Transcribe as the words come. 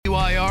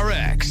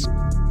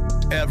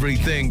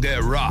everything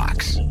that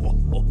rocks.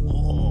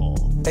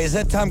 Hey, is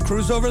that Tom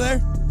Cruise over there?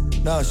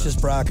 No, it's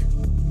just Brock.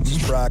 It's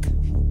just Brock.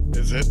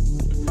 Is it?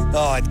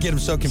 Oh, I'd get them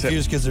so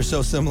confused because they're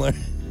so similar.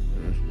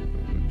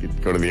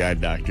 Go to the eye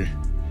doctor.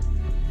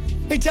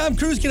 Hey, Tom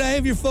Cruise, can I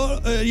have your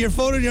photo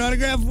and your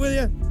autograph with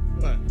you?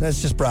 What?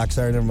 That's just Brock.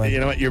 Sorry, never mind. You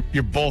know what?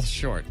 You're both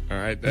short. All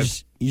right.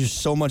 You're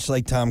so much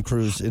like Tom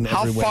Cruise in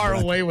every way. How far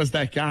Brock. away was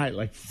that guy?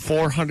 Like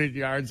 400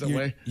 yards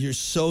away? You're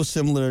so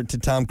similar to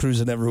Tom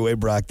Cruise in every way,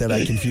 Brock, that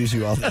I confuse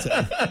you all the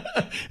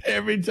time.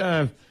 Every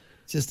time.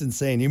 It's just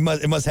insane. It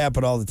must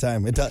happen all the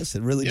time. It does.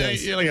 It really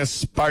does. You're like a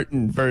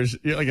Spartan version.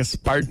 You're like a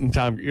Spartan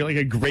Tom. You're like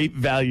a great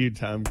value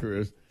Tom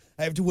Cruise.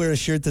 I have to wear a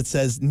shirt that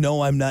says,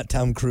 "No, I'm not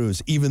Tom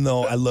Cruise," even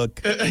though I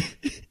look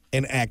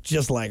and act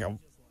just like him.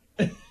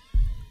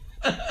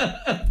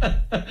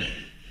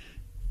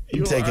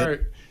 You Take are,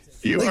 it.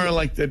 You are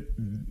like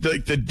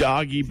the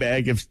doggy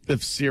bag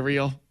of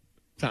cereal,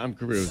 Tom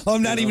Cruise. Oh,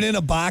 I'm not even in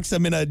a box.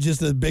 I'm in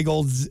just a big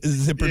old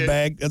zippered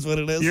bag. That's what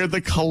it is. You're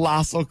the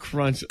colossal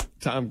crunch,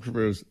 Tom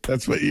Cruise.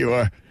 That's what you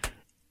are.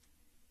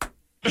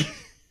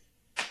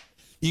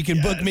 You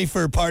can book me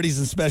for parties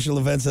and special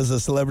events as a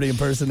celebrity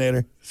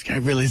impersonator. This guy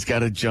really's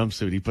got a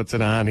jumpsuit. He puts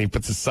it on. He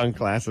puts his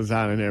sunglasses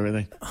on and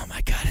everything. Oh,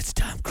 my God, it's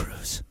Tom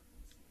Cruise.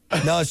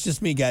 No, it's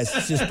just me, guys.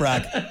 It's just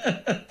Brock.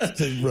 It's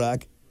just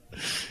Brock.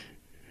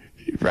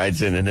 He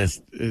rides in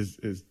his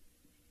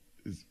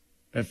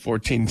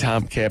F-14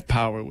 Tomcat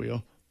Power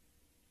Wheel.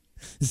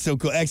 It's so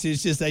cool. Actually,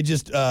 it's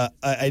just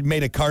I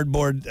made a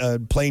cardboard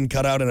plane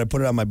cutout and I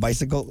put it on my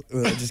bicycle.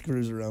 I just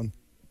cruise around.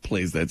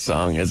 Plays that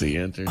song as he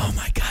enters. Oh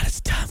my God,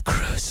 it's Tom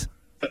Cruise.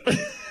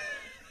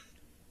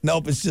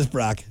 Nope, it's just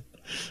Brock.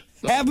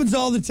 Happens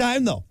all the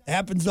time, though.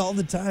 Happens all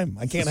the time.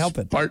 I can't help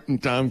it. Spartan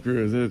Tom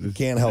Cruise.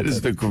 Can't help it. It is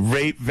the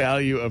great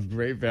value of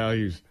great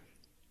values.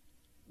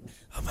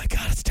 Oh my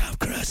God, it's Tom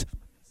Cruise.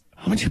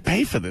 How much you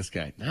pay for this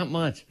guy? Not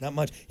much. Not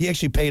much. He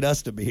actually paid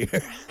us to be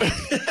here.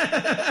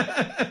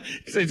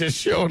 They just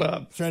showed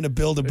up. Trying to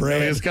build a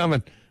brand. He's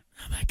coming.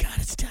 Oh my God,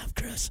 it's Tom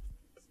Cruise.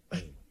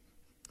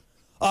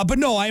 But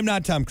no, I am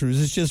not Tom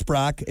Cruise. It's just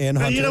Brock and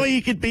Hunter. You know what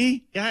you could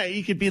be? Yeah,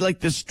 you could be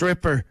like the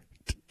stripper,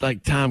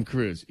 like Tom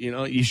Cruise. You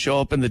know, you show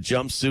up in the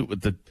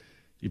jumpsuit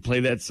you play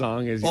that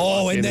song as you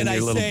walk in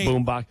your little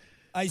boombox.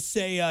 I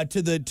say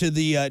to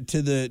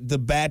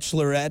the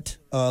Bachelorette,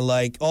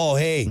 like, oh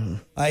hey,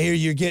 I hear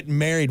you're getting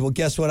married. Well,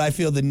 guess what? I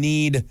feel the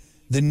need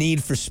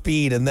for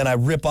speed, and then I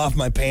rip off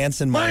my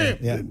pants and my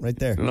right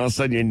there, and all of a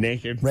sudden you're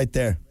naked. Right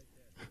there.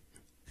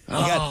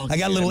 I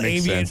got little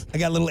aviators. I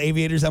got little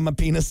aviators on my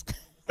penis.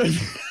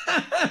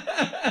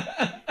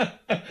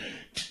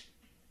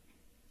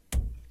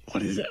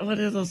 What is that? What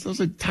are those? Those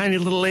are tiny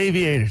little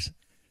aviators.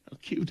 How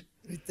cute.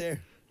 Right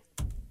there.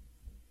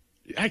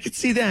 I could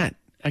see that.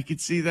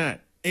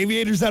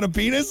 Aviators on a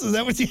penis? Is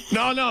that what you...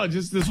 No,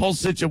 just this whole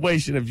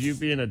situation of you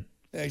being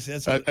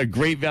a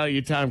great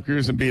value Tom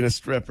Cruise and being a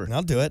stripper.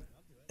 I'll do it.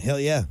 Hell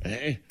yeah.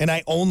 Hey. And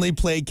I only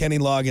play Kenny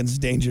Loggins'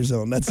 Danger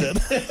Zone. That's it.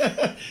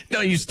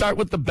 No, you start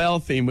with the Bell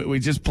theme that we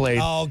just played.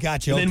 Oh,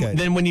 gotcha. Okay.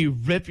 Then when you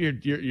rip your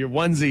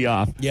onesie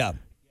off,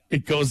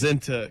 it goes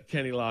into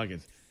Kenny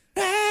Loggins.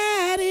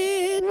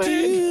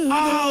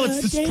 Oh,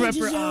 it's the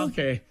stripper. Oh,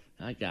 okay.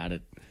 I got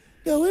it.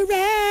 Going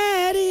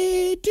right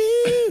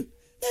into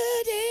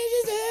the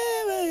danger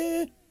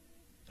zone.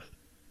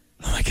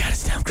 Oh my God,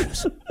 it's Tom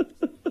Cruise.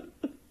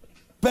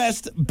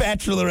 Best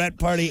bachelorette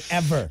party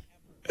ever.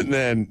 And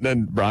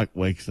then Brock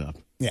wakes up.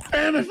 Yeah.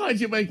 Damn it, why'd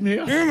you wake me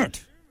up? Damn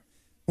it.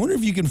 I wonder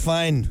if you can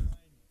find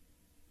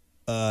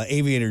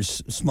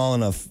aviators small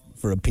enough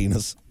for a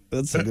penis.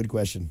 That's a good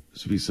question.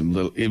 Should be some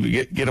little, if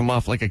you get them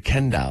off like a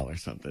Ken doll or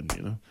something,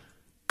 you know.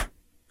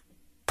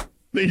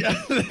 They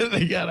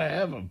gotta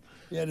have them.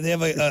 Yeah, do they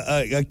have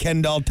a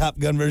Ken doll Top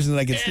Gun version that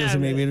I can steal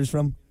some aviators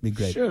from? Be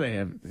great. Sure they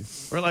have it.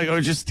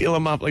 Or just steal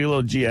them off like a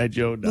little G.I.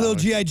 Joe doll. A little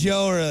G.I.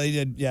 Joe or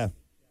yeah.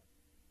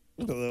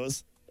 One of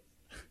those.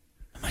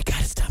 Oh my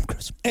God, it's Tom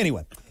Cruise.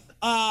 Anyway,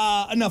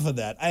 enough of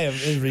that.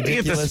 It's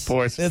ridiculous. Get the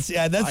sports.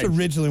 That's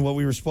originally what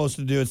we were supposed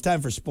to do. It's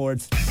time for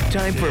sports.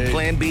 Time for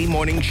Plan B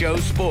Morning Show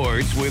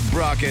Sports with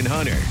Brock and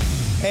Hunter.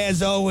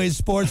 As always,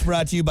 sports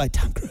brought to you by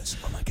Tom Cruise.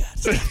 Oh my God.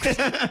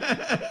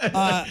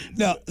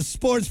 No,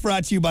 sports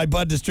brought to you by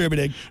Bud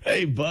Distributing.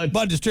 Hey, Bud.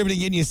 Bud Distributing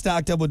getting you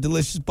stocked up with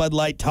delicious Bud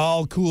Light,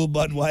 tall, cool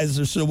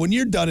Budweiser. So when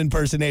you're done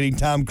impersonating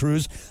Tom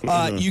Cruise,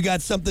 you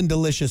got something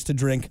delicious to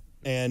drink.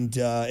 And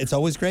it's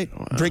always great.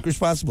 Wow. Drink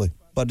responsibly.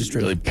 Bud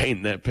Distributing. Really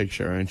painting that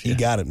picture, aren't you? You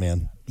got it,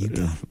 man. You got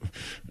it.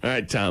 All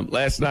right, Tom.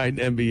 Last night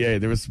in NBA,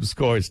 there was some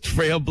scores.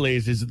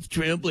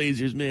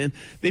 Trailblazers, man.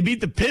 They beat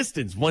the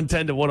Pistons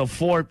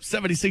 110-104.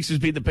 76ers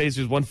beat the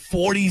Pacers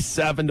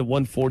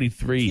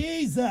 147-143.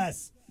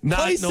 Jesus. Not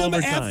Play in some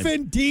overtime.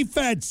 effing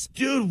defense.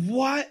 Dude,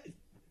 what?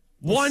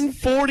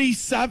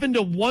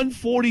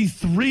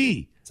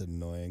 147-143. It's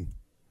annoying.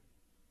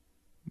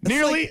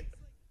 Nearly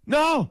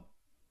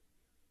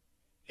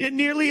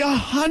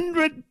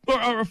 100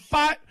 or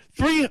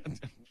 300.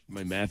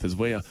 My math is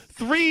way off.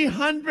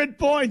 300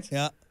 points.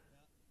 Yeah.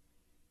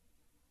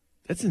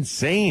 That's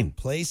insane.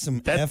 Play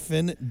some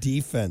effing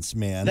defense,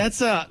 man.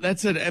 That's an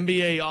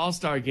NBA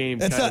All-Star game.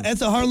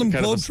 That's a Harlem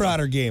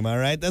Globetrotter game, all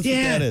right? That's what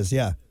that is,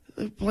 yeah.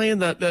 They're playing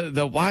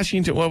the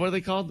Washington, what are they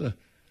called? I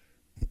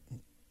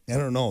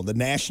don't know, the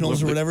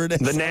Nationals or whatever it is.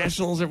 The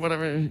Nationals or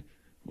whatever.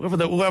 Whoever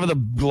the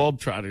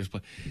Globetrotters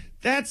play.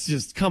 That's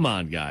just, come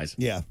on, guys.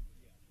 Yeah.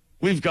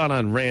 We've gone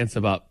on rants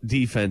about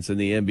defense in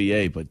the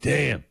NBA, but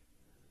damn.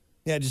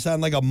 Yeah, just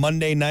on like a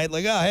Monday night,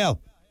 like, oh, hell.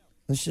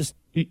 Let's just.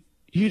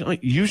 You know,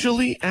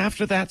 usually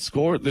after that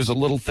score, there's a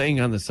little thing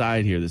on the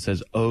side here that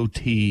says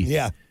OT.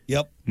 Yeah,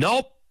 yep.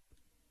 Nope.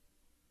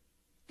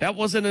 That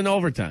wasn't an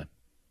overtime.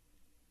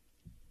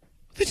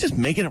 They're just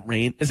making it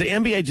rain. Is the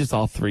NBA just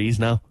all threes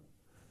now?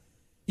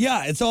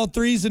 Yeah, it's all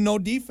threes and no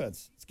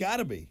defense. It's got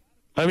to be.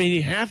 I mean,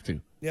 you have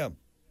to. Yeah.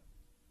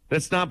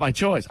 That's not by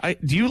choice.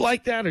 Do you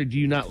like that or do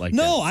you not like that?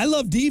 No, I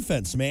love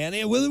defense, man.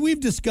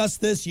 We've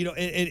discussed this, you know,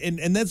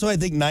 and that's why I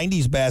think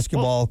 90s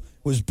basketball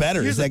was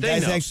better, is that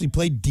guys actually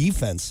played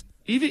defense.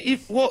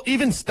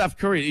 Even Steph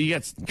Curry, you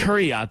got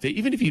Curry out there.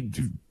 Even if you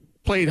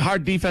played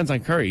hard defense on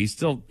Curry, he's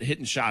still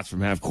hitting shots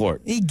from half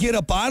court. He get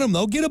up on him,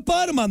 though. Get up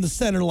on him on the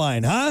center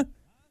line, huh?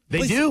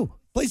 They do.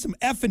 Play some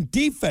effing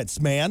defense,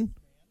 man.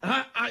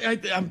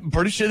 I'm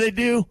pretty sure they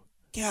do.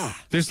 Yeah.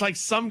 There's like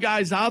some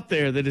guys out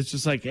there that it's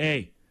just like,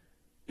 hey,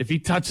 if he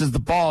touches the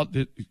ball,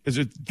 there's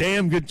a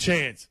damn good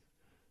chance.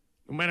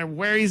 No matter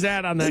where he's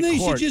at on that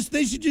court.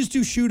 They should just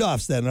do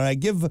shoot-offs then. All right,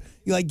 give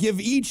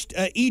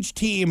each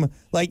team,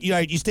 like,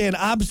 you stay on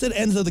opposite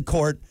ends of the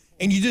court,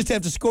 and you just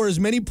have to score as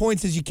many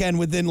points as you can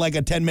within like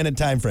a 10-minute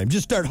time frame.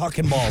 Just start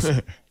hucking balls.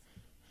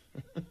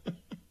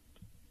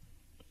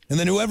 And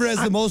then whoever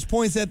has the most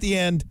points at the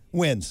end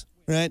wins,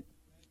 right?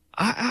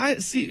 I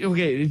see.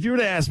 Okay, if you were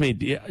to ask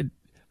me,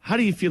 how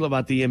do you feel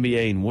about the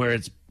NBA and where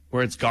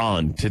it's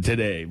gone to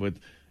today with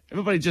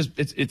everybody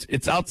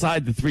it's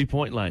outside the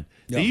 3-point line?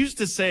 Yep. They used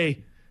to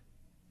say,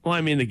 well,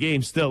 I mean, the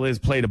game still is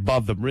played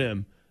above the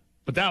rim,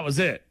 but that was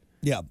it.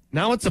 Yeah.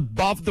 Now it's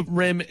above the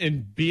rim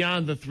and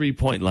beyond the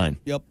 3-point line.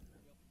 Yep.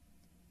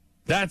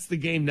 That's the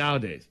game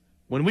nowadays.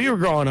 When we were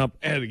growing up,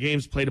 the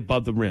game's played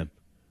above the rim.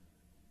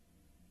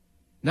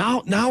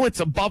 Now it's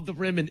above the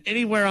rim and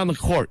anywhere on the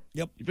court.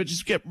 Yep. But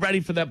just get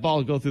ready for that ball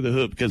to go through the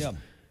hoop because you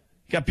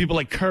got people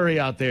like Curry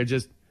out there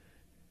just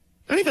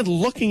not even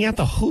looking at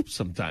the hoop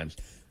sometimes.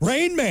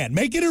 Rain Man,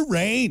 make it a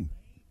rain.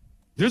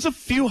 There's a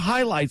few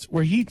highlights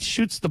where he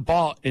shoots the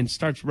ball and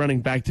starts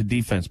running back to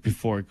defense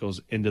before it goes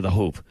into the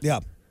hoop. Yeah.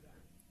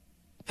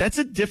 That's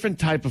a different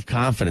type of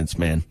confidence,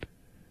 man.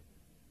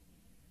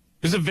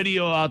 There's a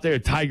video out there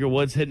of Tiger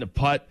Woods hitting a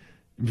putt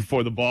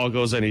before the ball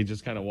goes in. He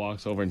just kind of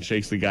walks over and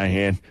shakes the guy's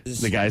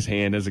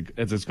hand as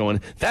it's going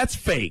in. That's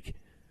fake.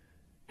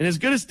 And as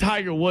good as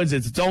Tiger Woods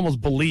is, it's almost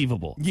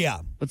believable. Yeah.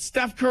 But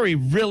Steph Curry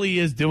really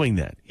is doing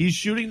that. He's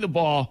shooting the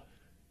ball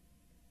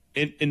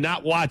and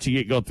not watching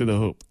it go through the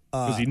hoop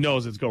because he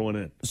knows it's going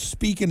in.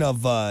 Speaking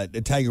of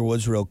Tiger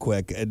Woods real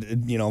quick,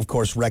 of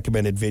course,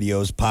 recommended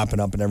videos popping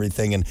up and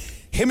everything. And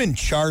him and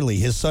Charlie,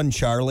 his son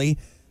Charlie,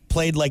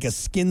 played like a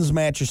skins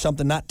match or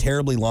something not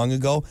terribly long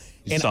ago.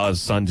 You saw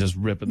his son just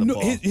ripping the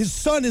ball. His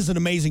son is an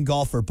amazing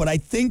golfer, but I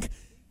think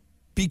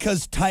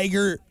because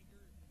Tiger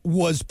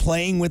was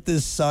playing with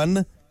his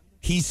son,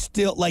 he's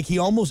still, like,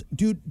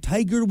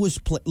 Tiger was,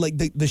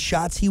 the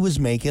shots he was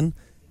making,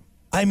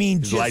 I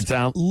mean, just lights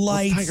out.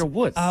 Tiger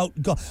Woods out.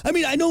 I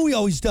mean, I know he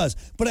always does,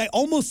 but I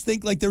almost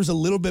think like there's a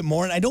little bit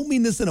more, and I don't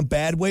mean this in a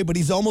bad way, but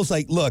he's almost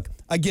like, look,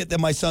 I get that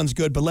my son's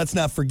good, but let's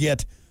not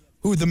forget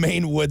who the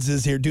main Woods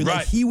is here, dude. Right.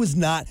 Like, he was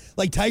not,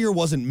 like, Tiger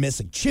wasn't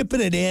missing. Chipping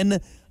it in,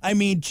 I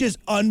mean, just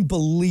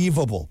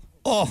unbelievable.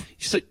 Oh.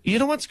 So, you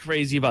know what's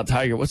crazy about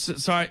Tiger?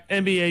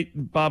 NBA,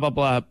 blah, blah,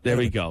 blah. There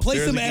we go. Play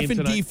some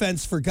effing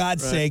defense, for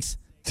God's sakes.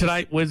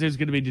 Tonight, Wizards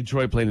going to be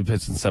Detroit playing the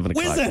Pistons 7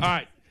 o'clock. Wizard. All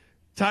right.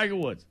 Tiger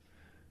Woods.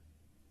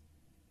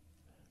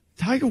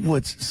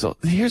 So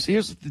here's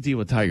the deal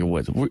with Tiger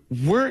Woods.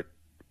 We're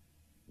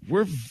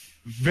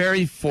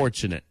very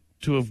fortunate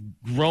to have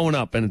grown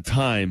up in a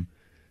time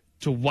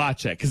to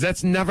watch that because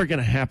that's never going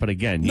to happen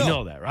again. You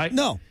know that, right?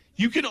 No.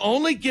 You can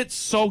only get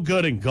so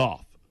good in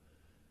golf.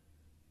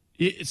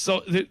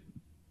 So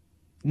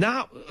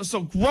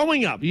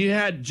growing up, you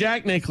had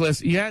Jack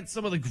Nicklaus, you had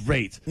some of the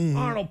greats,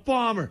 Arnold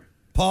Palmer,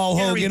 Paul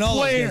Hogan, all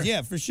those guys.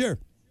 Yeah, for sure.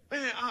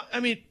 Man, I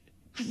mean,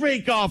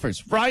 great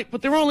golfers, right?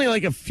 But there were only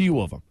like a few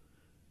of them.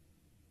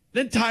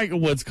 Then Tiger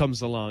Woods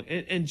comes along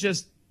and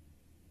just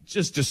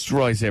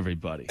destroys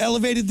everybody.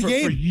 Elevated the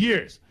game. For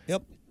years.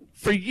 Yep.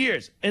 For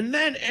years. And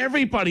then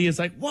everybody is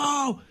like,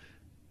 whoa,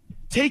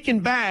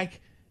 taken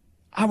back.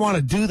 I want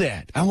to do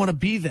that. I want to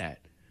be that.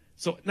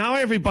 So now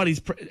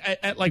everybody's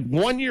at like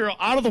 1 year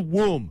out of the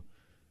womb.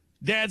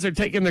 Dads are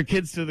taking their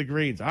kids to the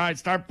greens. All right,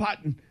 start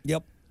putting.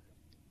 Yep.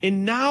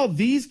 And now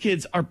these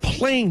kids are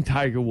playing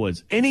Tiger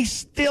Woods, and he's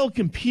still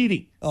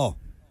competing. Oh.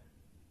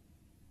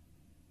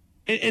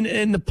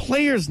 And the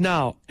players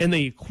now and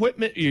the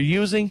equipment you're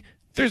using,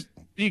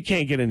 you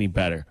can't get any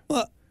better.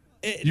 Well,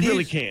 you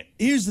really can't.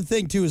 Here's the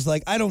thing, too, is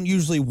like I don't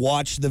usually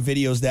watch the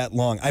videos that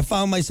long. I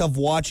found myself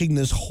watching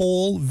this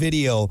whole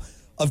video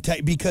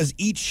because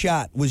each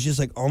shot was just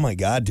like, oh my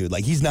God, dude,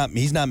 like he's not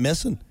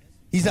missing.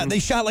 He's not. They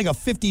shot like a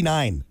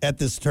 59 at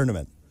this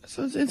tournament.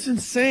 So it's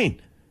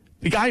insane.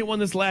 The guy who won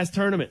this last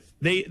tournament,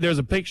 there's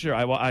a picture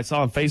I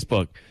saw on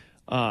Facebook,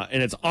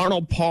 and it's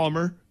Arnold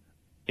Palmer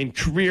in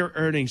career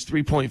earnings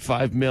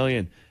 $3.5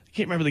 million. I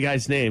can't remember the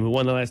guy's name who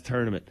won the last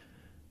tournament.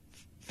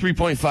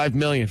 $3.5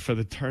 million for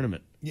the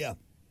tournament. Yeah.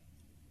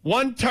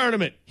 One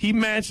tournament, he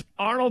matched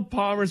Arnold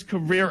Palmer's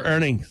career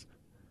earnings.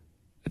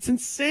 It's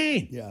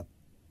insane. Yeah.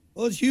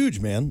 Well, it's huge,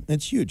 man.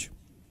 It's huge.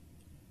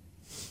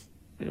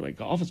 Anyway,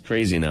 golf is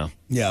crazy now.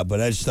 Yeah,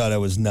 but I just thought it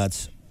was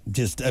nuts.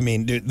 Just, I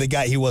mean, dude, the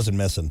guy, he wasn't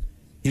missing.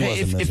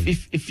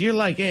 If you're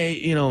like, hey,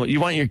 you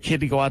want your kid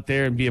to go out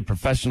there and be a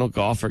professional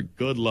golfer,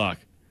 good luck.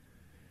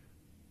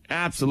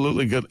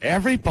 Absolutely good.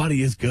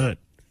 Everybody is good.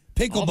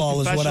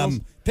 Pickleball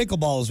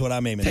is what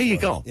I'm aiming for. There you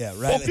go. Yeah,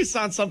 right. Focus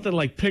on something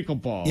like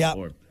pickleball.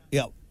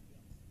 Yeah.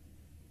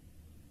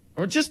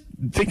 Or just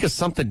think of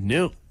something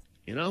new,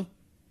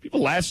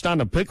 People latched on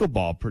to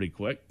pickleball pretty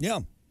quick.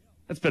 Yeah.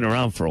 That's been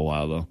around for a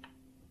while, though.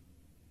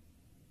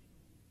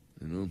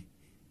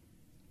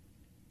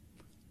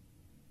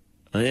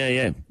 Oh,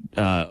 yeah.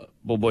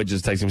 Boy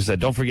just texted me and said,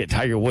 don't forget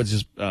Tiger Woods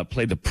just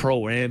played the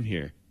Pro-Am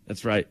here.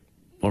 That's right.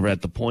 Over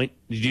at the Point.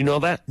 Did you know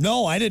that?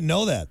 No, I didn't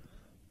know that.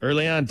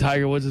 Early on,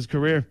 Tiger Woods'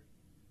 career.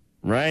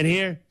 Right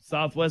here,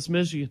 Southwest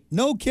Michigan.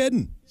 No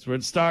kidding. That's where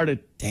it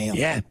started. Damn.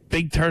 Yeah,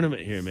 big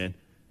tournament here, man.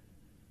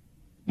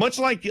 Much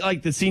like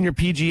the senior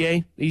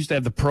PGA, they used to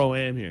have the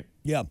Pro-Am here.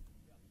 Yeah.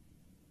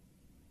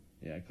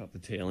 Yeah, I caught the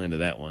tail end of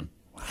that one.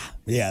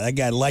 Yeah, that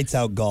guy lights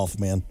out golf,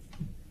 man.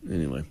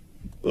 Anyway,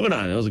 moving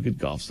on. That was a good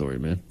golf story,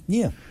 man.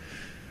 Yeah.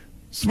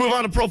 Let's move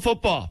on to pro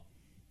football.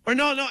 Or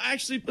no,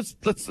 actually,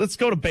 let's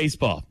go to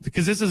baseball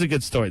because this is a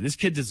good story. This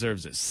kid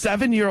deserves it.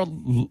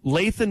 7-year-old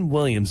Lathan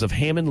Williams of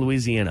Hammond,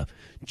 Louisiana,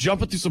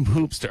 jumping through some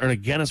hoops to earn a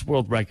Guinness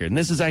World Record. And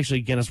this is actually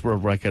a Guinness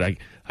World Record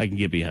I can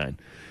get behind.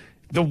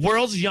 The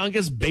world's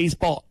youngest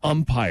baseball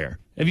umpire.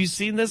 Have you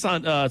seen this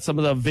on some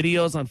of the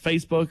videos on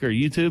Facebook or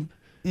YouTube?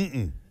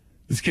 Mm-mm.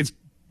 This kid's,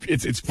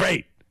 it's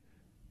great.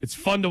 It's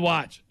fun to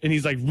watch, and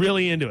he's like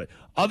really into it.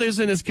 Others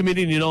in his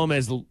community know him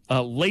as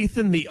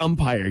Lathan the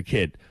Umpire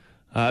Kid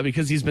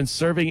because he's been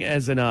serving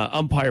as an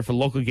umpire for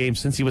local games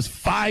since he was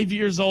 5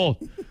 years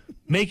old,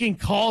 making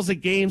calls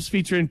at games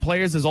featuring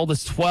players as old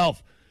as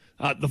 12.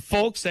 The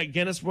folks at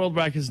Guinness World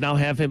Records now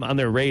have him on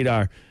their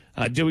radar,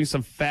 doing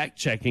some fact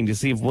checking to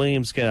see if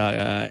Williams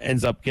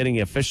ends up getting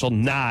an official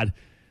nod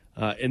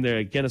in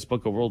their Guinness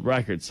Book of World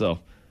Records. So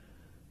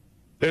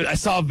I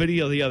saw a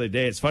video the other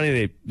day. It's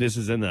funny this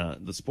is in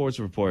the sports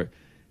report.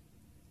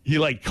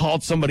 He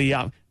called somebody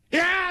out.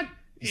 Yeah,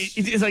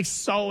 he's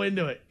so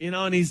into it,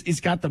 and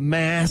he's got the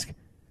mask.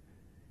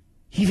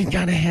 He even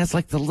kind of has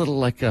the little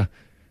the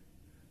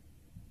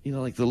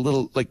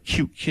little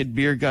cute kid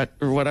beer gut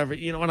or whatever.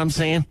 You know what I'm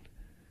saying?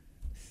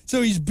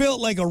 So he's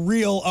built like a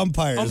real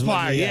umpire.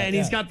 Umpire, yeah, and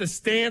he's got the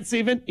stance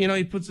even.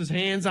 He puts his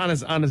hands on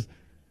his.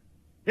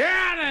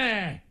 Yeah,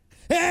 there.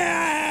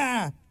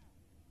 Yeah.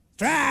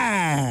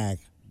 Strike.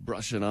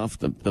 Brushing off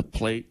the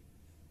plate.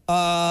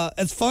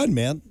 That's fun,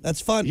 man.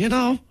 That's fun.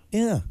 Yeah.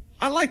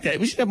 I like that.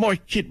 We should have more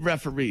kid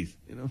referees,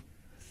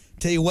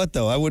 Tell you what,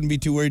 though, I wouldn't be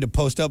too worried to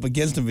post up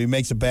against him if he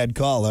makes a bad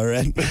call, all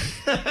right?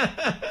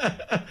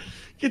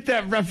 Get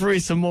that referee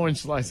some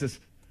orange slices.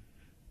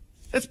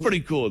 That's pretty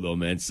cool, though,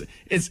 man.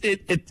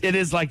 It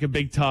is like a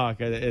big talk,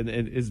 and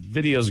his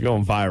video's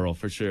going viral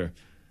for sure.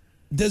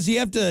 Does he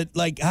have to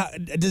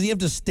does he have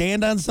to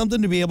stand on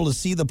something to be able to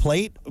see the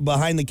plate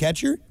behind the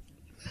catcher?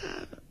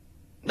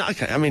 No,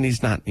 I mean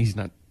he's not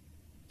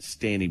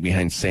standing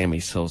behind Sammy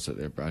Sosa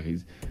there, Brock.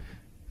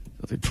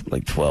 They're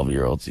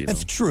 12-year-olds.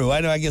 That's true.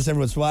 I know. I guess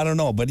everyone's. Well, I don't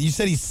know, but you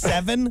said he's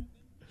 7.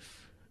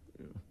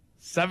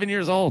 7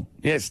 years old.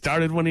 Yeah, it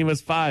started when he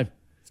was 5.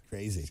 It's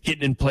crazy. He's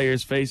getting in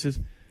players' faces.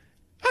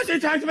 How'd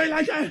you talk to me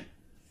like that?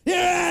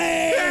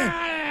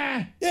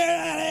 Yeah! Get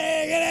out of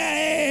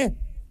here!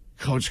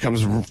 Coach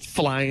comes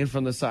flying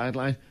from the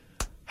sideline.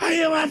 Are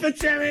you effing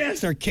serious?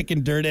 Start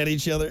kicking dirt at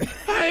each other.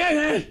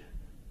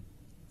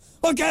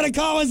 What kind of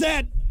call was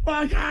that?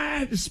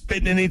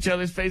 Spitting in each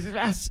other's faces.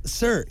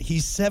 Sir,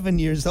 he's 7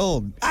 years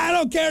old. I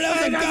don't care. That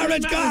was a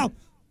garbage call.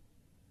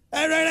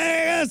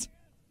 I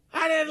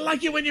didn't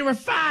like you when you were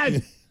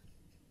 5.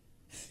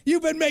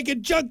 You've been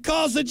making junk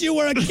calls since you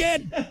were a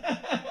kid.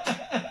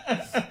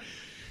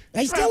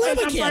 I still am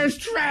a kid.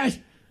 Trash.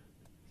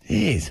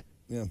 Jeez.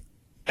 Yeah.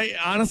 Hey,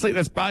 honestly,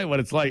 that's probably what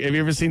it's like. Have you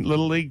ever seen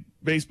Little League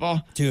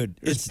baseball? Dude,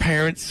 it's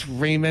parents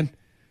screaming,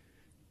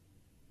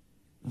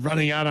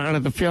 running out onto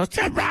the field.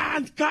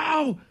 Run,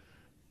 go!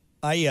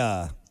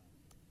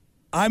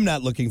 I'm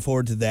not looking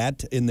forward to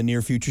that in the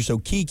near future. So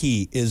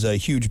Kiki is a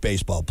huge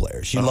baseball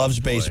player. She loves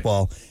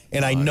baseball,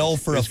 and I know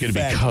for a fact there's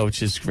going to be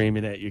coaches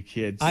screaming at your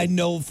kids. I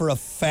know for a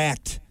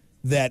fact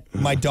that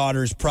my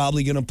daughter's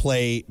probably going to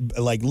play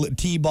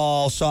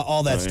t-ball,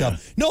 all that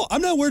stuff. Yeah. No,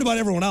 I'm not worried about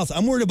everyone else.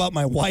 I'm worried about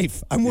my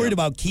wife. I'm worried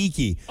about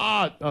Kiki.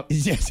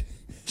 Just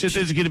Just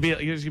there's gonna be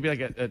like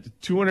a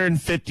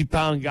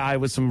 250-pound guy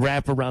with some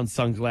wraparound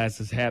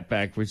sunglasses, hat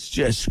backwards,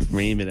 just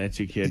screaming at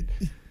you, kid.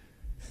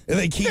 And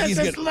then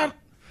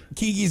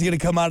Kiki's going to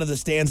come out of the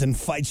stands and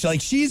fight.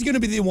 She's going to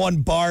be the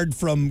one barred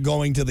from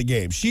going to the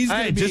game. She's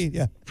going to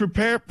be.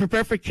 Prepare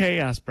for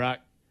chaos, Brock.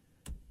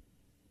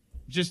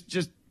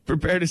 Just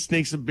prepare to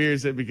sneak some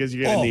beers in because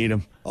you're going to need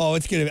them. Oh,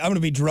 I'm going to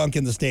be drunk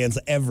in the stands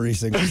every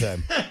single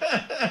time.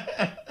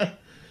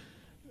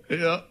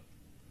 Yeah.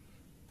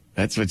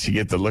 That's what you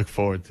get to look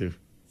forward to.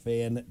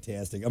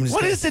 Fantastic.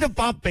 What is it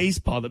about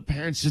baseball that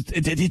parents just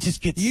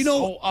get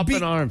so up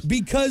in arms?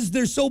 Because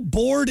they're so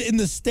bored in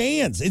the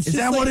stands. Is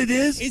that what it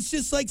is? It's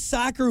just like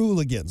soccer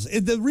hooligans.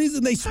 The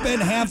reason they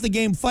spend half the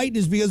game fighting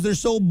is because they're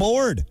so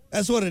bored.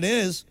 That's what it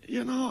is.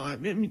 I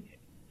mean,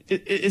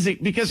 is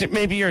it because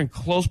maybe you're in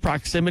close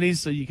proximity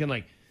so you can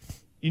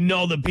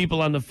the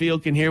people on the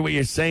field can hear what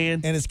you're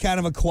saying? And it's kind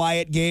of a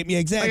quiet game. Yeah,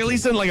 exactly. At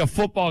least in a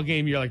football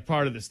game, you're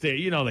part of the state.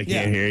 They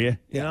can't hear you.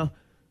 You know?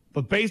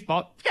 But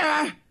baseball,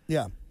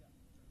 yeah.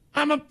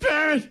 I'm a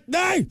parent.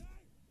 Hey,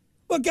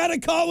 what kind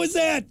of call was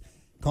that?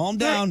 Calm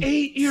down. They're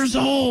 8 years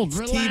old. It's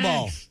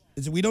Relax.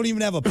 T-ball. We don't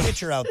even have a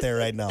pitcher out there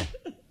right now.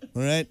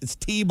 All right? It's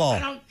T-ball. I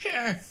don't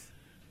care.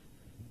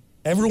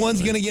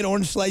 Everyone's going to get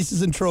orange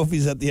slices and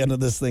trophies at the end of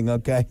this thing,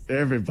 okay?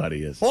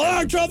 Everybody is. Well,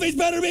 our trophies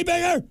better be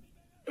bigger.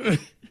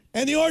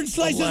 And the orange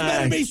slices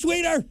better be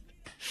sweeter.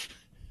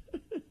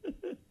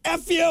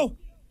 F you.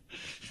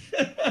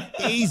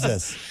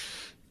 Jesus.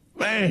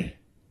 Man.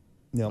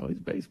 Yep. Always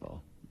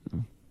baseball.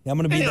 I'm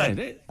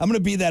gonna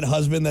be that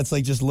husband that's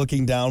just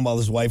looking down while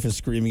his wife is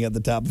screaming at the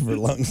top of her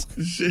lungs.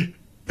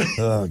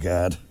 Oh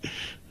God,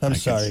 I'm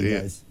sorry,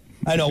 guys.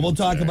 I know we'll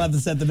talk about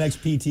this at the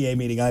next PTA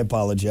meeting. I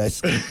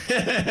apologize. Yep.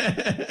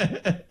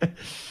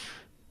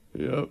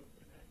 All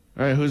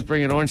right, who's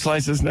bringing orange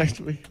slices next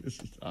week? This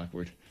is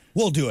awkward.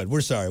 We'll do it.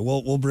 We're sorry.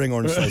 We'll bring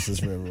orange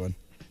slices for everyone.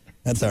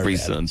 That's our bad.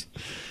 Sons.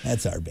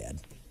 That's our bad.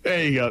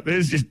 There you go.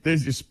 There's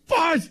your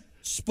sports.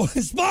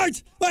 Sports.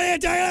 What are you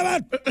talking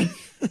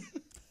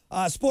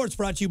about? Sports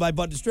brought to you by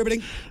Bud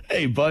Distributing.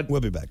 Hey, Bud. We'll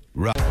be back.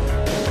 All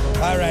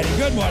righty.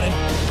 Good morning.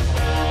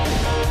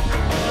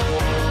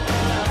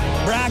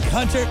 Brock,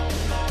 Hunter.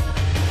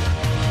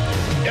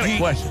 Got a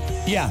question.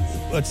 Yeah.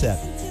 What's that?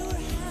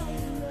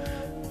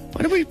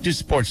 Why do we do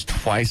sports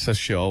twice a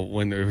show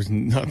when there was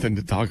nothing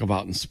to talk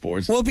about in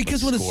sports? Well,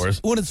 because when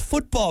it's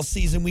football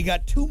season, we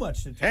got too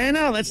much to talk about. I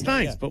know, that's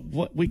nice, but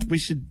what we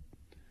should...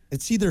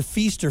 It's either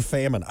feast or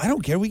famine. I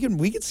don't care. We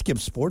can skip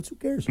sports. Who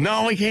cares?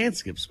 No, we can't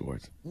skip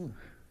sports.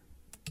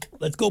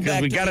 Let's go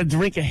back. We got to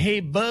drink a Hey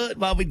Bud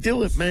while we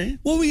do it, man.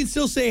 Well, we can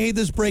still say, hey,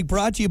 this break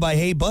brought to you by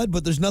Hey Bud,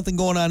 but there's nothing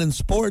going on in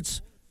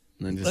sports.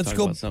 And then just talk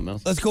about something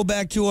else. Let's go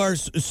back to our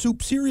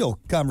soup cereal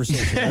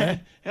conversation.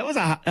 Right? That was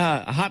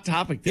a hot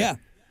topic there.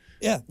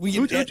 Yeah.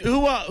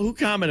 Who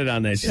commented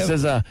on that? She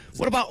says,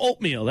 what about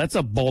oatmeal? That's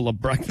a bowl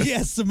of breakfast.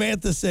 Yes,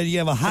 Samantha said you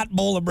have a hot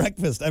bowl of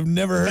breakfast. I've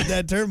never heard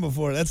that term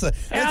before. That's a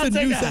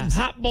new sentence.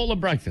 Hot bowl of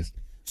breakfast.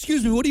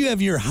 Excuse me, what do you have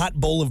in your hot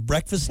bowl of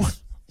breakfast?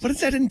 What does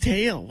that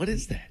entail? What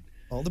is that?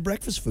 All the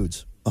breakfast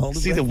foods.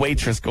 The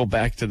waitress go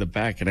back to the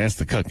back and ask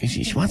the cook.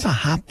 She wants a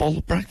hot bowl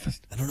of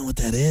breakfast. I don't know what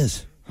that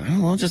is. I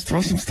don't know. Just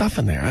throw some stuff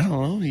in there. I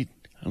don't know. I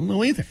don't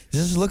know either.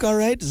 Does this look all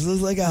right? Does this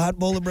look like a hot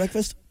bowl of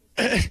breakfast?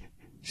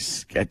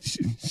 She's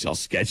all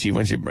sketchy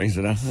when she brings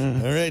it up.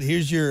 All right,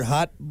 here's your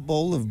hot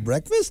bowl of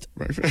breakfast.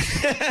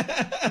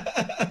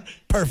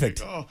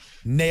 Perfect.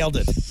 Nailed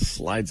it.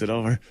 Slides it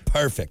over.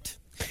 Perfect.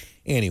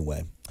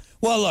 Anyway.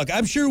 Well, look,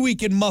 I'm sure we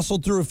can muscle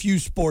through a few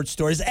sports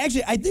stories.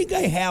 Actually, I think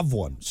I have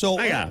one. So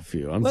I got a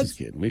few. I'm just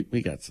kidding.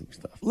 We got some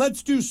stuff.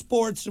 Let's do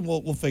sports, and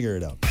we'll figure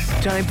it out.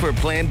 Time for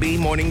Plan B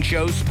Morning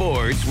Show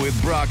Sports with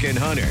Brock and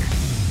Hunter.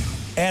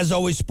 As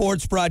always,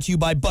 sports brought to you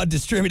by Bud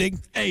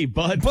Distributing. Hey,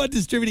 Bud. Bud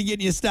Distributing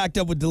getting you stocked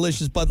up with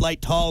delicious Bud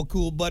Light, tall,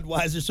 cool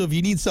Budweiser. So if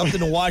you need something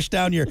to wash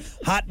down your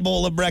hot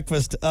bowl of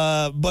breakfast,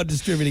 Bud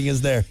Distributing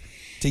is there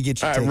to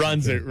get you.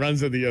 Runs it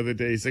the other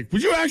day. He's like,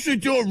 would you actually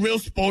do a real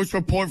sports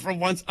report for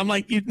once? I'm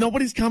like,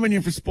 nobody's coming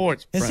here for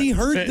sports. Has he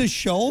heard the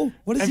show?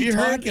 What is he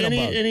talking about?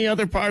 Any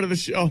other part of the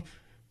show?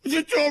 Would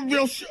you do a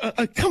real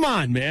come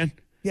on, man.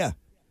 Yeah.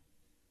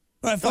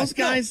 All right, those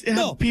guys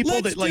have people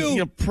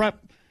that prep.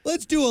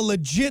 Let's do a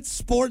legit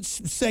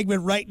sports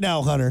segment right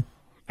now, Hunter.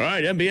 All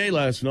right, NBA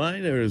last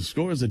night. There were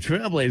scores. The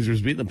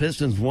Trailblazers beat the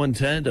Pistons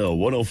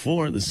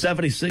 110-104. The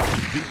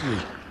 76ers beat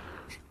the...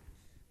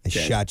 I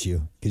shot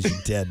you because you're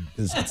dead.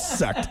 This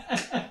sucked.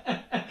 Yeah,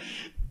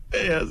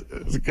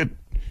 it was a good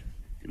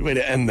way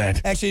to end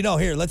that. Actually, no,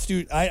 here, let's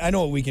do... I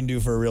know what we can do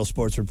for a real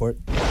sports report.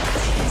 Dido.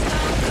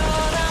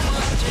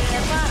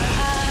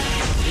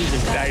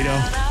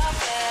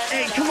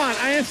 Hey, come on.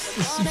 I have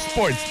some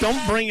sports.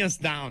 Don't bring us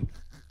down.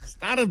 It's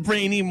not a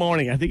rainy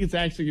morning. I think it's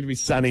actually going to be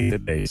sunny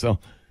today, so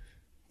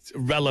it's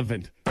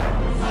irrelevant.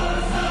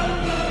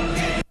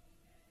 I'm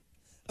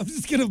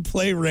just going to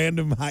play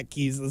random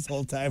hotkeys this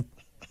whole time.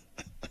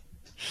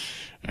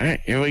 All right,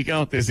 here we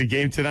go. There's a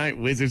game tonight.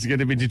 Wizards are going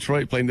to be in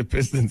Detroit playing the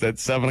Pistons at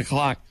 7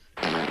 o'clock.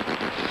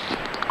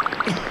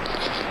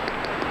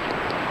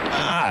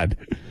 God.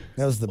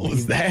 That was the What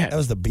was that? That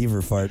was the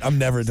beaver fart. I'm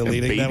never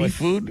deleting baby that one.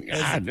 food?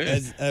 God,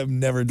 I'm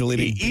never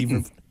deleting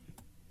eating.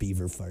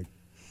 beaver fart.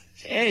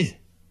 Hey.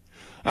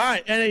 All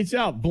right,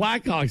 NHL.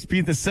 Blackhawks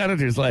beat the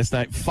Senators last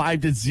night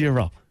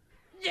 5-0.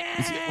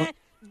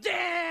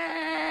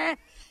 Yeah.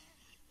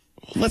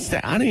 What's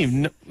that? I don't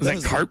even know. Was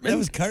that Cartman? That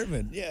was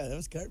Cartman. Yeah, that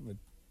was Cartman.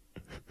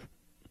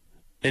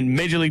 In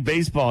Major League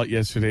Baseball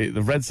yesterday,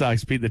 the Red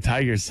Sox beat the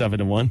Tigers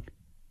 7-1.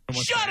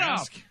 Shut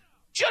up!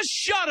 Just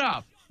shut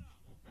up!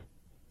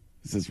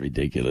 This is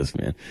ridiculous,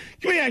 man.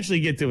 Can we actually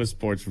get to a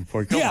sports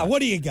report? Come on. What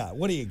do you got?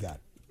 What do you got?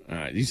 All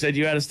right, you said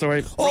you had a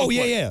story. Oh,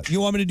 Real quick. yeah. You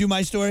want me to do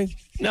my story?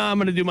 No, I'm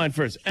going to do mine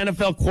first.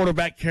 NFL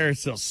quarterback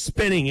carousel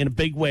spinning in a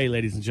big way,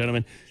 ladies and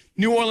gentlemen.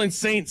 New Orleans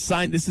Saints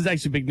signed, this is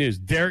actually big news,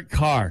 Derek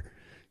Carr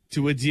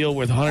to a deal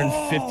worth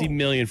 $150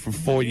 million for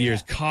 4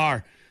 years.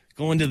 Carr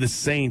going to the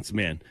Saints,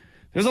 man.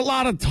 There's a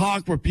lot of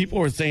talk where people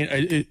were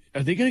saying,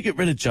 are they going to get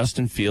rid of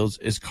Justin Fields?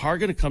 Is Carr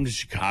going to come to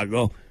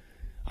Chicago?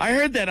 I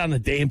heard that on the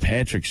Dan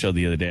Patrick show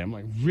the other day. I'm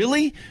like,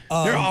 really?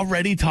 They're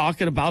already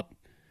talking about,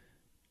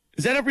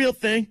 is that a real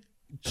thing?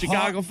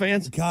 Chicago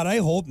fans? God, I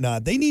hope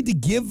not. They need to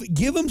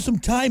give him some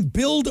time.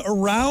 Build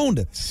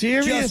around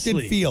Seriously.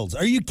 Justin Fields.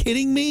 Are you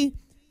kidding me?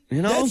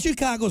 You know? That's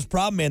Chicago's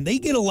problem, man. They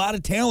get a lot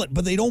of talent,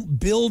 but they don't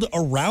build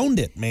around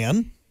it,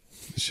 man.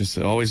 It's just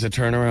always a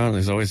turnaround.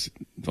 There's always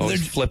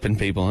flipping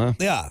people, huh?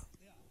 Yeah.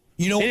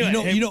 You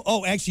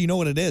know, actually, you know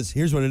what it is?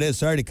 Here's what it is.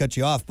 Sorry to cut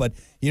you off, but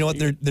you know what?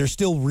 They're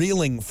still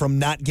reeling from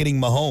not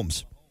getting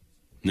Mahomes.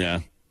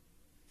 Yeah.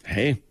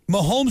 Hey.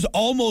 Mahomes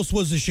almost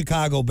was a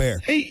Chicago Bear.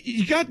 Hey,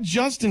 you got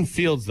Justin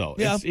Fields, though.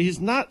 Yeah.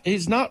 He's not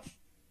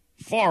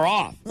far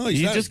off. Oh,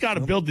 you just got to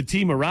build the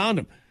team around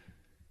him.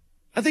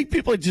 I think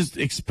people just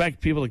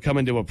expect people to come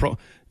into a pro.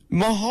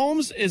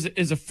 Mahomes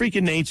is a freak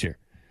of nature.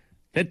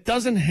 That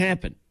doesn't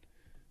happen.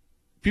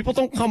 People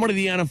don't come into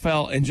the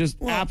NFL and just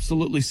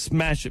absolutely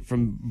smash it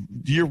from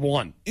year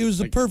one. It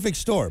was a perfect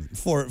storm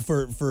for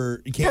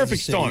Kansas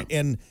Perfect City. storm.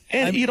 And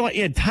you know what?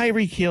 You had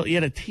Tyreek Hill. You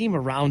had a team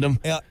around him.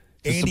 Yeah,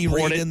 to Andy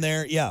support Reid it. in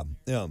there. Yeah.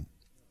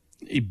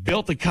 He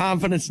built the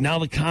confidence. Now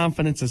the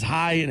confidence is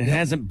high and it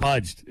hasn't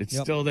budged. It's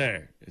still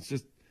there. It's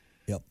just.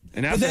 Yep.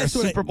 And after a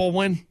Super Bowl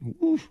win,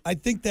 I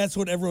think that's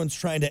what everyone's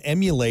trying to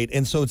emulate,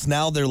 and so it's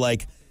now they're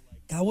like,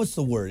 God, what's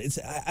the word? It's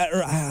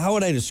how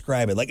would I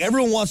describe it? Like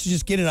everyone wants to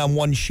just get it on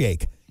one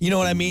shake. You know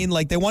what I mean?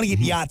 Like they want to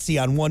get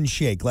Yahtzee on one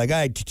shake. Like,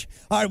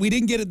 all right, we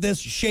didn't get it this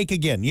shake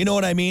again. You know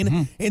what I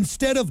mean?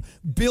 Instead of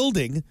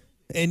building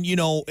and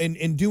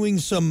and doing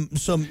some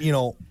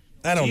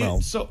I don't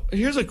know. So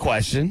here's a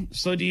question.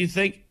 So do you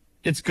think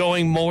it's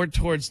going more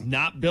towards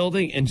not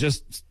building and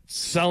just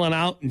selling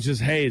out and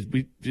just, hey,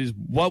 just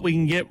what we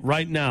can get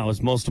right now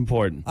is most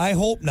important? I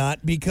hope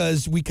not,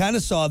 because we kind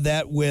of saw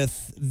that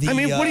with the. I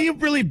mean, what are you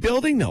really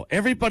building, though?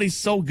 Everybody's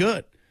so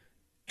good.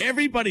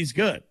 Everybody's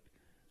good.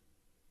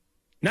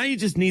 Now you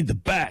just need the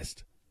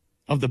best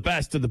of the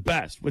best of the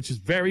best, which is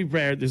very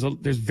rare. There's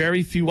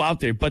very few out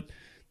there, but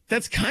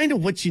that's kind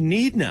of what you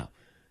need now.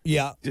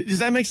 Yeah. Does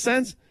that make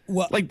sense?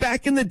 Well, like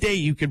back in the day,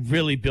 you could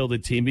really build a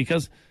team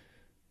because,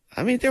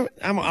 I mean,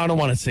 I don't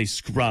want to say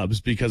scrubs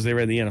because they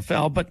were in the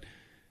NFL, but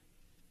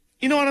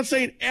you know what I'm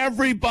saying?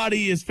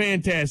 Everybody is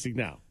fantastic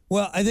now.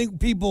 Well, I think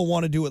people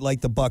want to do it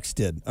like the Bucs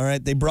did. All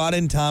right, they brought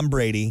in Tom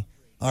Brady.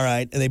 All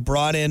right, and they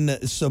brought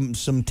in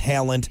some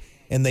talent,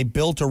 and they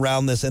built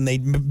around this, and they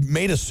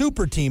made a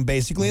super team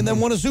basically, and then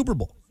won a Super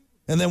Bowl,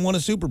 I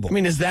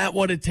mean, is that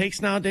what it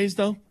takes nowadays,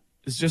 though?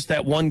 It's just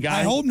that one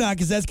guy? I hope not,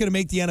 because that's going to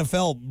make the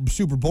NFL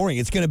super boring.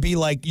 It's going to be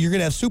like you're going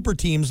to have super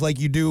teams like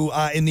you do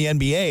in the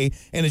NBA,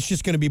 and it's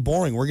just going to be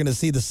boring. We're going to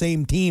see the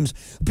same teams.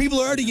 People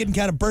are already getting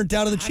kind of burnt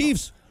out of the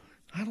Chiefs.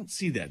 I don't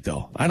see that,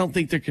 though. I don't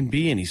think there can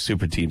be any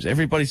super teams.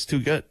 Everybody's too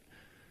good.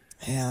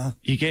 Yeah.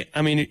 You can't.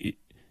 I mean,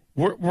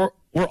 we're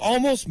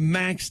almost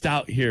maxed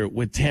out here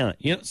with talent.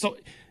 You know, so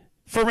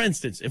for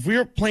instance, if we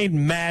were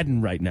playing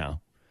Madden right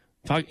now,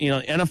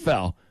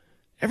 NFL,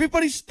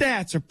 everybody's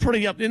stats are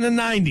pretty up in the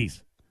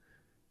 90s.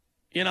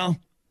 You know,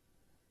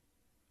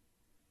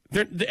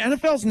 the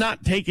NFL's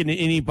not taking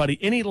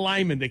any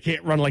lineman that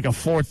can't run like a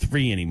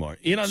 4.3 anymore.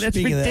 You know, that's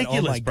Speaking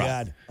ridiculous, of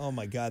that, bro. Oh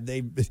my God!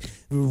 We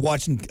were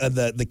watching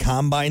the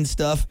combine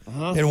stuff,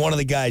 and one of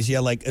the guys,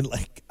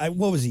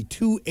 what was he?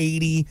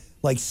 280,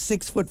 like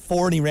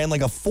 6'4", and he ran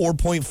like a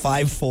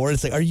 4.54.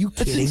 It's like, are you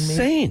kidding me? That's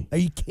insane. Are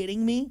you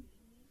kidding me?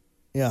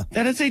 Yeah,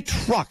 that is a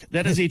truck.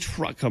 That is a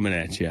truck coming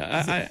at you.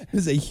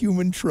 It's a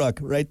human truck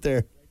right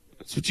there.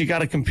 That's what you got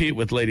to compete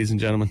with, ladies and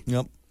gentlemen.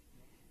 Yep.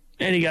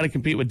 And you got to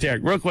compete with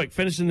Derek. Real quick,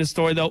 finishing this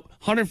story, though,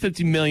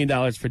 $150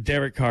 million for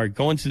Derek Carr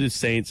going to the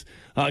Saints,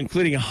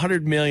 including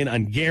 $100 million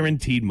on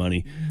guaranteed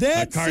money.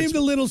 That seemed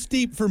a little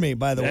steep for me,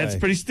 by the way. That's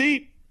pretty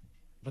steep.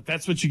 But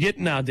that's what you get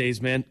nowadays,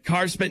 man.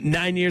 Carr spent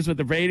 9 years with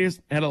the Raiders,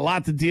 had a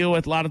lot to deal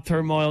with, a lot of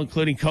turmoil,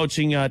 including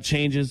coaching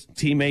changes,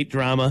 teammate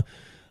drama.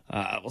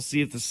 We'll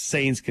see if the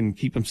Saints can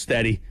keep him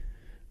steady.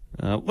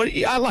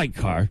 I like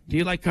Carr. Do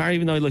you like Carr,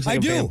 even though he looks like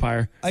a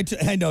vampire?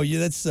 I know you.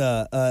 That's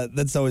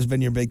always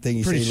been your big thing.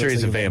 You Pretty say sure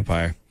he's a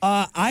vampire.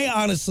 I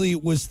honestly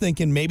was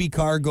thinking maybe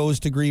Carr goes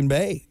to Green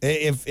Bay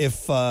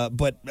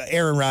but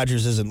Aaron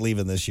Rodgers isn't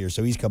leaving this year,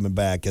 so he's coming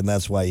back, and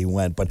that's why he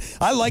went. But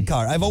I like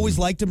Carr. I've always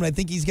liked him, and I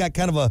think he's got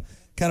kind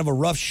of a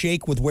rough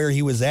shake with where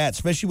he was at,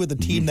 especially with a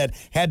team that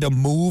had to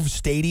move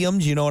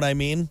stadiums. You know what I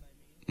mean?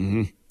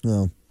 Mm-hmm.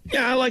 No.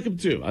 Yeah, I like him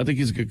too. I think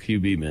he's a good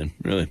QB, man.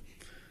 Really.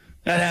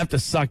 That'd have to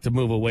suck to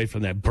move away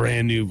from that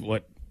brand new,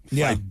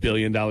 $5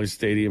 billion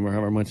stadium or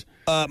however much.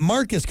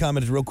 Marcus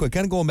commented real quick,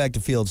 kind of going back to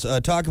Fields.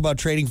 Talk about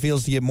trading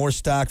Fields to get more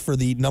stock for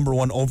the number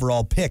 1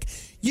 overall pick.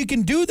 You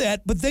can do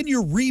that, but then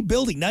you're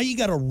rebuilding. Now you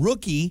got a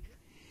rookie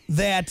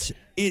that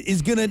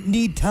is going to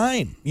need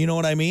time. You know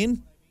what I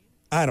mean?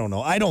 I don't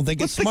know. I don't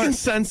think it's smart.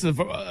 What's the consensus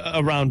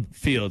around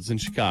Fields in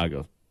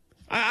Chicago?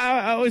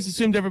 I always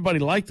assumed everybody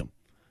liked him.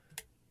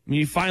 I mean,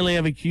 you finally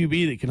have a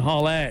QB that can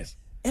haul ass.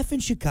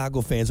 Effing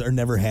Chicago fans are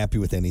never happy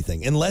with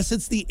anything. Unless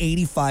it's the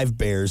 85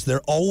 Bears,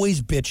 they're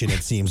always bitching,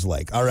 it seems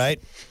like. All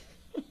right?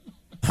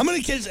 I'm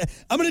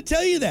gonna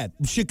tell you that,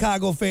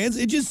 Chicago fans.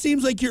 It just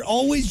seems like you're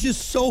always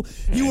just so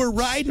you were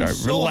riding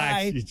so relax,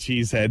 high. you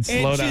cheesehead.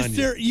 Slow down.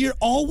 You're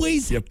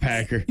always you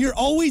packer. You're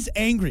always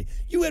angry.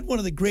 You had one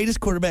of the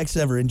greatest quarterbacks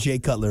ever in Jay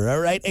Cutler, all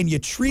right? And you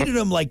treated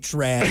him like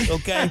trash,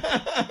 okay?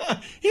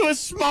 He was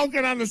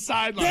smoking on the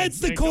sideline.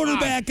 That's the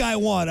quarterback I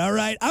want, all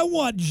right? I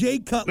want Jay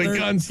Cutler. The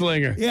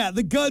gunslinger. Yeah,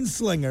 the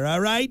gunslinger, all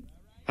right?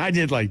 I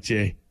did like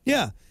Jay.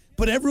 Yeah.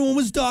 But everyone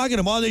was dogging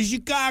him. Oh, there's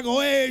Chicago.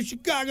 Hey,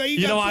 Chicago.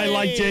 You know I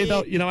like Jay,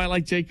 though? You know I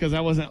like Jay because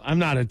I'm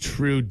not a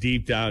true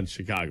deep down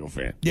Chicago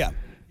fan. Yeah.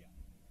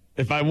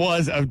 If I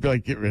was, I would be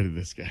like, get rid of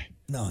this guy.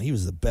 No, he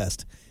was the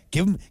best.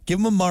 Give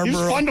him a Marlboro.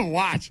 He was fun to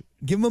watch.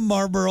 Give him a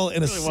Marlboro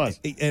and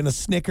a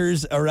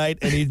Snickers, all right,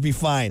 and he'd be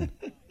fine.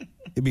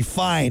 He'd be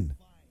fine.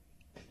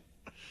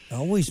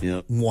 Always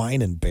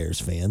whining Bears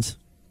fans.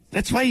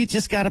 That's why you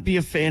just got to be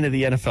a fan of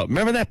the NFL.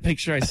 Remember that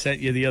picture I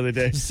sent you the other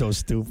day? So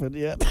stupid,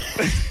 yeah.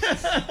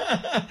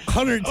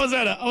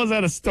 I was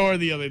at a store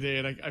the other day,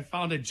 and I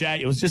found a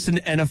jacket. It was just an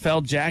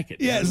NFL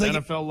jacket. Yeah, it was like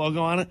an NFL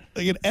logo on it.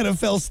 Like an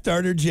NFL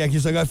starter jacket.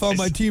 He's like, I found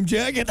my team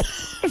jacket.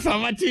 I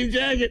found my team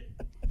jacket.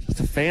 Just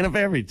a fan of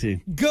every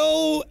team.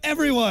 Go,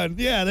 everyone.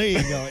 Yeah, there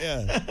you go,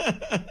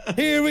 yeah.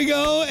 Here we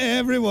go,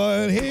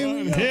 everyone. Here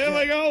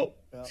we go.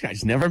 This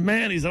guy's never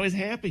mad. He's always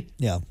happy.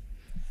 Yeah.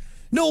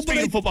 No,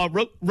 Speaking of football,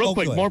 real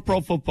quick, more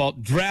pro football.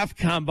 Draft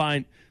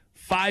combine,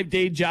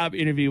 5-day job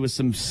interview with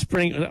some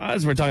spring,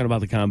 as we're talking about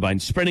the combine,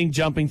 sprinting,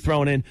 jumping,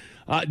 throwing in.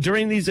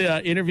 During these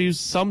interviews,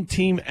 some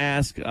team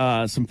asked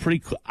some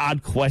pretty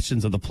odd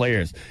questions of the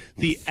players.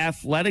 The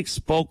Athletic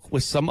spoke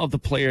with some of the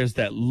players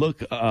that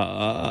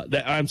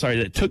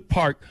took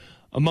part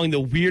among the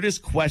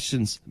weirdest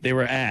questions they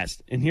were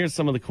asked. And here's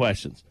some of the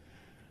questions.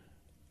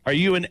 Are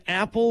you an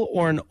apple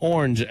or an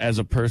orange as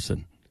a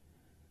person?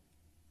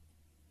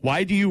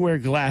 Why do you wear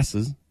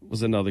glasses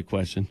was another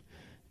question.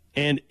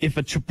 And if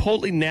a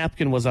Chipotle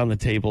napkin was on the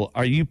table,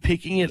 are you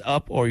picking it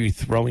up or are you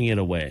throwing it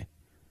away?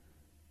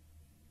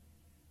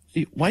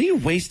 Why are you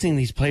wasting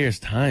these players'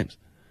 times?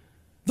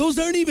 Those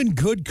aren't even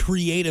good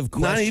creative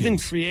questions. Not even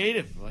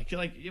creative. Like,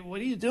 what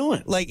are you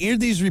doing? Like, here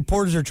these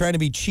reporters are trying to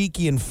be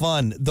cheeky and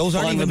fun. Those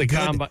aren't even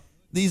good.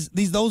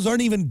 Those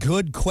aren't even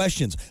good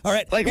questions. All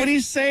right. Like, what do you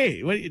say?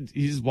 You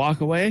just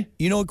walk away?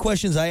 You know what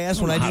questions I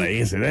ask when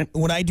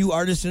I do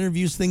artist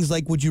interviews? Things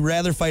like, would you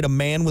rather fight a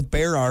man with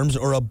bear arms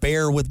or a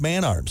bear with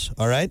man arms?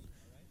 All right.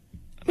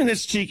 I mean,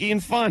 it's cheeky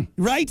and fun.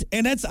 Right.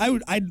 And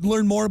I'd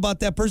learn more about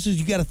that person.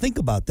 You got to think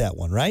about that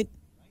one, right?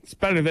 It's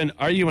better than,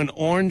 are you an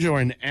orange or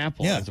an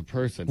apple as a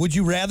person? Would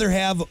you rather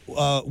have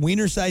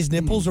wiener-sized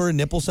nipples or a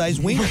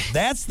nipple-sized wiener?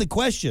 That's the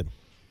question.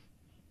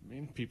 I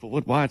mean, people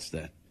would watch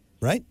that.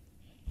 Right?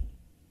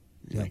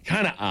 Yeah.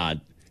 Kind of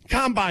odd.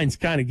 Combine's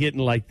kind of getting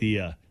like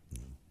the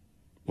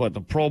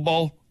Pro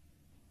Bowl?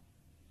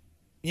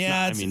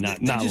 Yeah,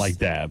 not like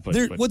that. But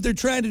what they're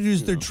trying to do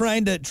is they're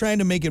trying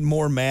to make it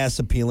more mass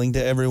appealing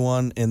to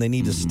everyone, and they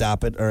need to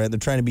stop it. All right, they're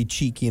trying to be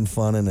cheeky and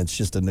fun, and it's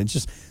just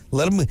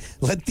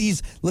let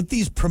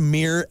these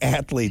premier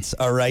athletes,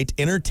 all right,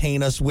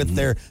 entertain us with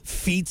their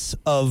feats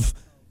of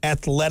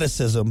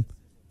athleticism,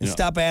 and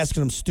stop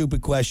asking them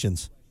stupid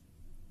questions.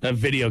 That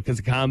video, because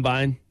the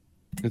combine.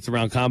 It's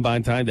around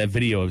combine time. That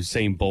video of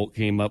Usain Bolt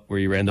came up where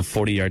he ran the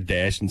 40-yard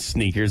dash in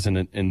sneakers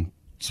and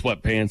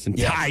sweatpants and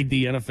tied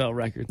the NFL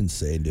record.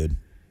 Insane, dude.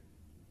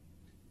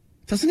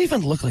 Doesn't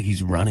even look like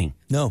he's running.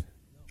 No.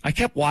 I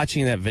kept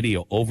watching that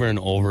video over and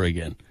over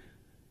again.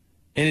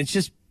 And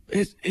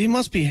it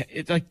must be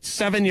like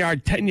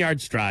 7-yard, 10-yard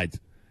strides.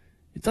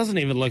 It doesn't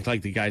even look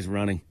like the guy's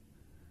running.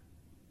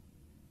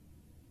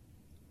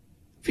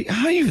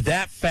 How are you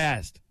that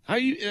fast?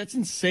 That's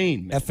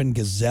insane, man. Effing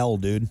gazelle,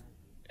 dude.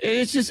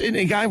 It's just, and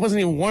the guy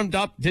wasn't even warmed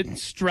up, didn't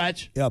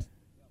stretch. Yep.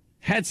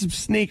 Had some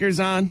sneakers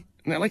on.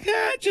 And they're like,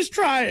 just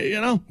try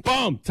it,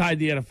 Boom, tied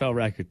the NFL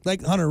record.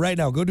 Like, Hunter, right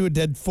now, go do a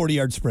dead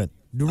 40-yard sprint.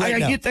 I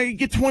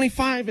get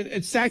 25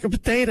 and sack of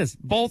potatoes.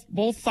 Both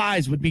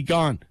thighs would be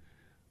gone.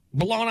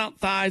 Blown out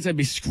thighs, I'd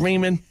be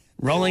screaming.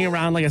 rolling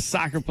around like a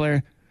soccer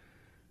player,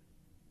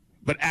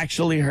 but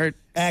actually hurt.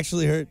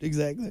 Actually hurt,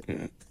 exactly.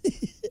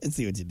 I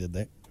see what you did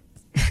there.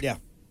 Yeah.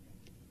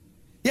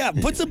 Yeah,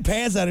 put some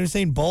pads on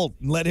Usain Bolt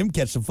and let him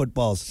catch some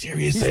footballs.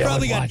 Seriously, he's probably I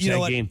would got watch you know that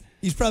what? game.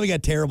 He's probably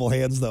got terrible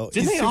hands though.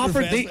 Didn't He's they super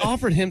offer? fast. They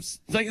offered him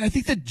like I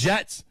think the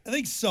Jets. I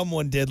think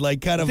someone did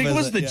like kind I of. think it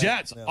was the yeah,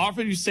 Jets yeah.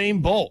 offered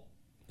Usain Bolt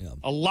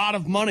a lot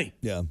of money.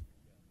 Yeah.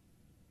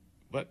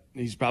 But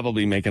he's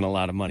probably making a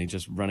lot of money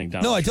just running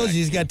down. No, the I told track. you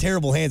he's got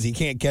terrible hands. He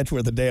can't catch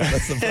worth a damn.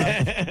 That's the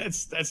problem.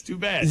 that's too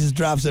bad. He just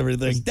drops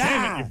everything.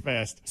 Damn it, you're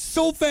fast.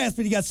 So fast,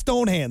 but he got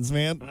stone hands,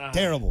 man.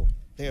 Terrible.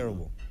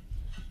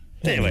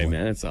 Anyway,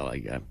 man, that's all I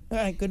got. All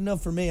right, good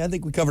enough for me. I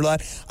think we covered a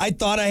lot. I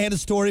thought I had a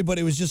story, but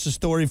it was just a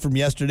story from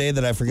yesterday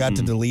that I forgot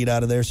to delete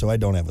out of there, so I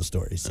don't have a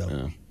story.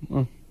 So,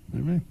 Well,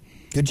 all right.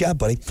 good job,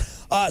 buddy.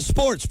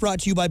 Sports brought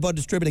to you by Bud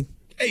Distributing.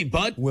 Hey,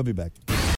 bud. We'll be back.